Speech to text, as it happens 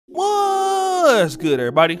What's good,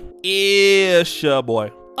 everybody? It's your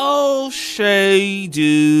boy, O'Shea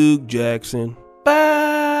Duke Jackson, back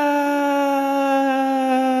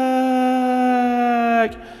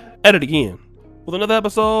at it again with another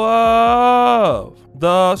episode of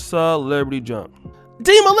The Celebrity Jump.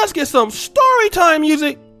 Dima, let's get some story time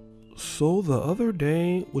music. So the other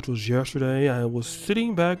day, which was yesterday, I was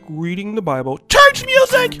sitting back reading the Bible, church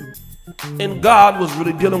music, and God was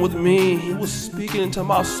really dealing with me. He was speaking into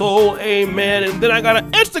my soul, amen. And then I got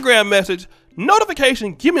an Instagram message,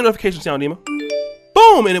 notification, give me a notification sound, Dima.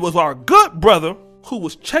 Boom, and it was our good brother who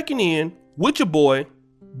was checking in with your boy,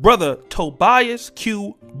 brother Tobias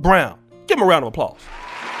Q. Brown. Give him a round of applause.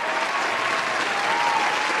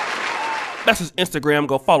 That's his Instagram.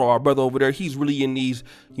 Go follow our brother over there. He's really in these,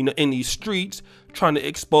 in these streets trying to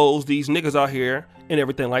expose these niggas out here and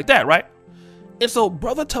everything like that, right? And so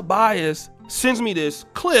brother Tobias sends me this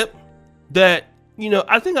clip that,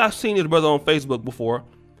 I think I've seen this brother on Facebook before,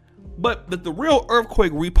 but that the Real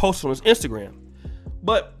Earthquake reposted on his Instagram.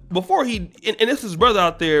 But before and this is his brother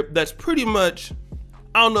out there that's pretty much,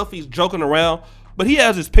 I don't know if he's joking around, but he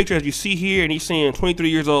has this picture as you see here, and he's saying 23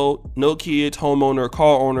 years old, no kids, homeowner,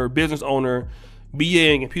 car owner, business owner,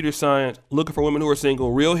 BA in computer science, looking for women who are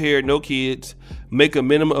single, real hair, no kids, make a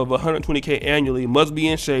minimum of $120K annually, must be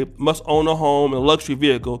in shape, must own a home and a luxury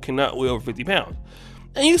vehicle, cannot weigh over 50 pounds.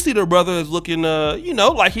 And you see the brother is looking,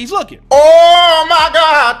 like he's looking. Oh my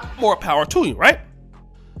God! More power to you, right?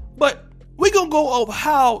 But we gonna go over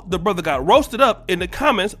how the brother got roasted up in the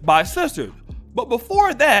comments by sisters. But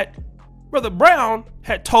before that, Brother Brown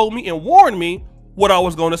had told me and warned me what I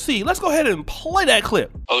was going to see. Let's go ahead and play that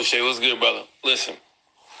clip. O'Shea, what's good, brother? Listen,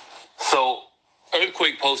 so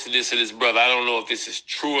Earthquake posted this to this brother. I don't know if this is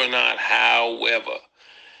true or not. However,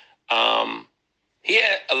 he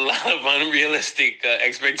had a lot of unrealistic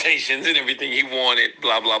expectations and everything he wanted,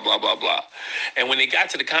 blah, blah, blah, blah, blah. And when they got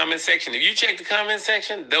to the comment section, if you check the comment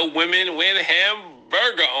section, the women went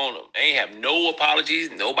hamburger on them. They ain't have no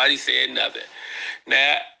apologies. Nobody said nothing.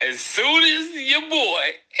 Now, as soon as your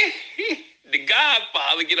boy, the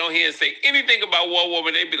Godfather, get on here and say anything about one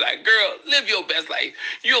woman, they be like, girl, live your best life.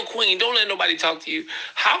 You're a queen. Don't let nobody talk to you.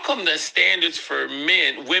 How come the standards for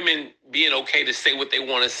women being okay to say what they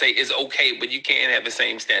want to say is okay, but you can't have the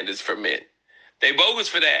same standards for men? They bogus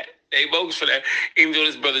for that. They bogus for that. Even though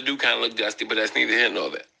this brother do kind of look dusty, but that's neither here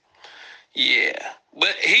nor there. Yeah.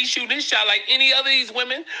 But he shooting his shot like any other of these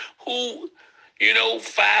women who...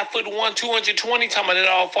 5'1", 220, talking about it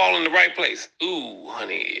all fall in the right place. Ooh,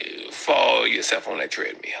 honey, fall yourself on that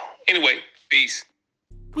treadmill. Anyway, peace.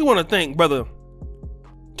 We want to thank brother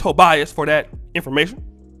Tobias for that information.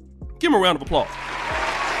 Give him a round of applause.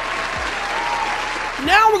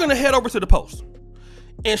 Now we're going to head over to the post.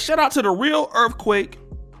 And shout out to the Real Earthquake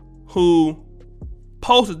who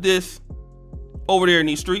posted this over there in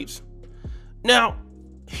these streets. Now,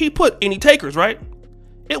 he put any takers, right?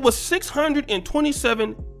 It was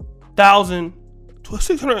 627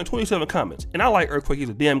 comments. And I like Earthquake. He's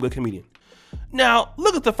a damn good comedian. Now,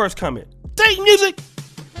 look at the first comment. Date music.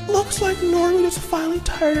 Looks like Norman is finally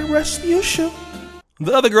tired of Respucia.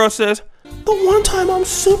 The other girl says, the one time I'm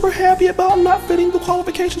super happy about not fitting the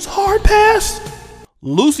qualifications, hard pass.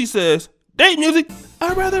 Lucy says, date music.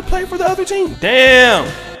 I'd rather play for the other team. Damn.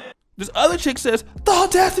 This other chick says, the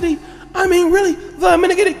audacity. I mean, really, the I'm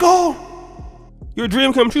gonna get it goal. Your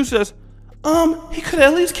dream come true says, he could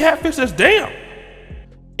at least catfish us, damn.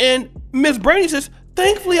 And Miss Brainy says,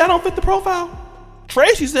 thankfully I don't fit the profile.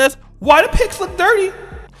 Tracy says, why the pics look dirty?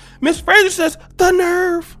 Miss Fraser says, the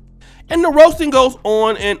nerve. And the roasting goes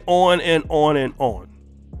on and on and on and on.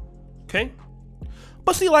 Okay?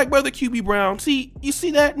 But see, like Brother QB Brown, you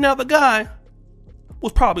see that? Now the guy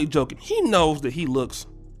was probably joking. He knows that he looks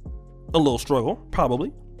a little struggle,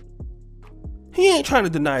 probably. He ain't trying to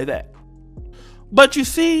deny that. But you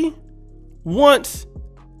see, once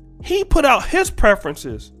he put out his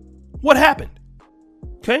preferences, what happened?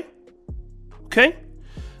 Okay?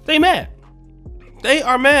 They mad. They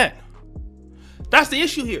are mad. That's the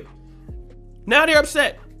issue here. Now they're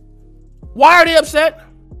upset. Why are they upset?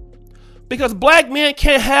 Because black men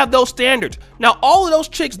can't have those standards. Now, all of those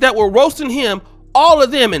chicks that were roasting him, all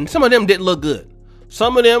of them, and some of them didn't look good.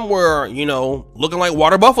 Some of them were, looking like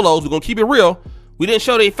water buffaloes. We're going to keep it real. We didn't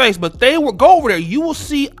show their face, but they will go over there. You will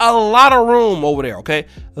see a lot of room over there, okay?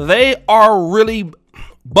 They are really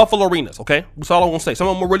buffalo arenas, okay? That's all I want to say. Some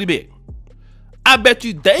of them are really big. I bet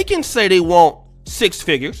you they can say they want 6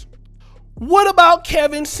 figures. What about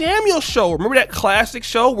Kevin Samuel's show? Remember that classic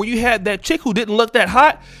show where you had that chick who didn't look that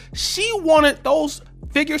hot? She wanted those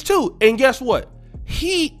figures too. And guess what?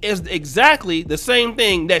 He is exactly the same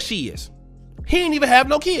thing that she is. He didn't even have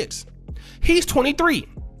no kids. He's 23.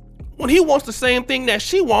 When he wants the same thing that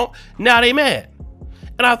she wants, now they mad.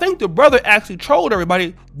 And I think the brother actually trolled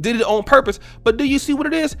everybody, did it on purpose. But do you see what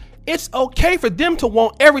it is? It's okay for them to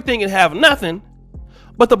want everything and have nothing,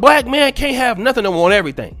 but the black man can't have nothing and want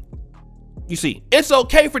everything. You see, it's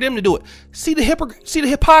okay for them to do it. See the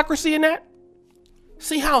hypocrisy in that?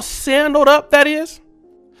 See how sandaled up that is?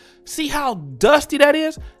 See how dusty that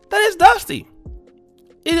is? That is dusty.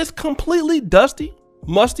 It is completely dusty,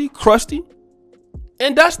 musty, crusty,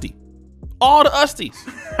 and dusty. All the usties.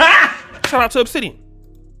 Shout out to Obsidian.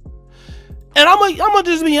 And I'm gonna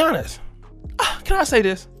just be honest. Can I say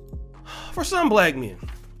this? For some black men,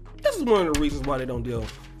 this is one of the reasons why they don't deal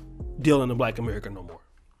in the black America no more.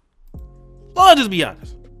 Well, I'll just be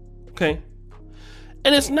honest. Okay?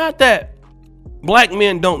 And it's not that black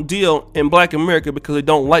men don't deal in black America because they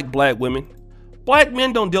don't like black women. Black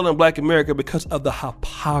men don't deal in black America because of the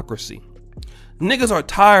hypocrisy. Niggas are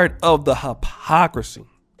tired of the hypocrisy.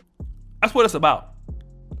 That's what it's about.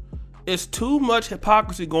 It's too much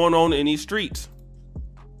hypocrisy going on in these streets.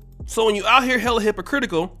 So when you out here hella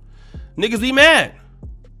hypocritical, niggas be mad.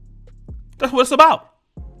 That's what it's about.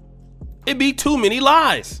 It be too many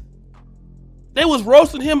lies. They was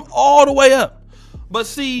roasting him all the way up. But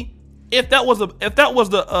see, if that was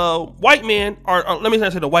the white man, or let me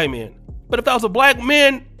not say the white man, but if that was a black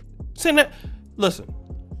man saying that, listen,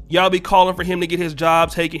 y'all be calling for him to get his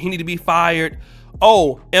job taken. He need to be fired.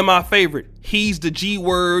 Oh, and my favorite, he's the G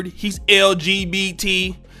word. He's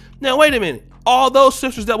LGBT. Now wait a minute. All those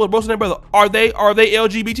sisters that was roasting their brother, are they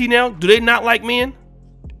LGBT now? Do they not like men?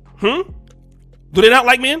 Do they not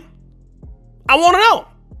like men? I want to know.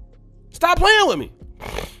 Stop playing with me.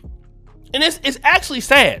 And it's actually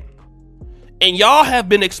sad. And y'all have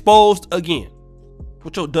been exposed again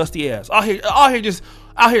with your dusty ass. Out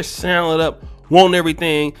here sandling up, wanting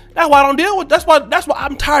everything. That's why I don't deal with. That's why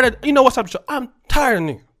I'm tired of. You know what's up? I'm tired of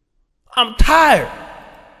niggas. I'm tired.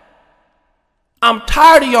 I'm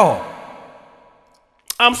tired of y'all.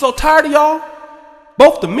 I'm so tired of y'all.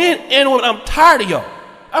 Both the men and the women. I'm tired of y'all.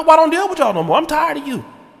 That's why I don't deal with y'all no more. I'm tired of you.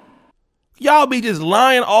 Y'all be just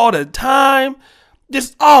lying all the time.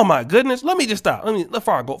 Just, oh my goodness. Let me just stop.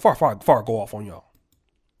 Before I go off on y'all.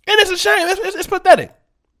 And it's a shame. It's pathetic.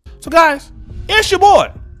 So guys, it's your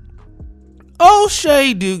boy,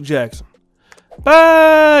 O'Shea Duke Jackson.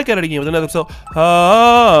 Back at it again with another episode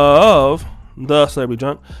of The Celebrity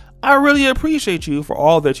Junk. I really appreciate you for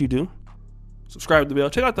all that you do. Subscribe to the bell.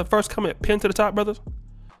 Check out the first comment pinned to the top, brothers.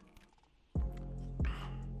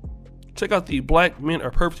 Check out the Black Men Are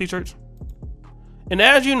Perfect t-shirts. And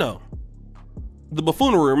as you know, the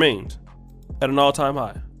buffoonery remains at an all-time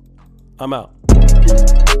high. I'm out.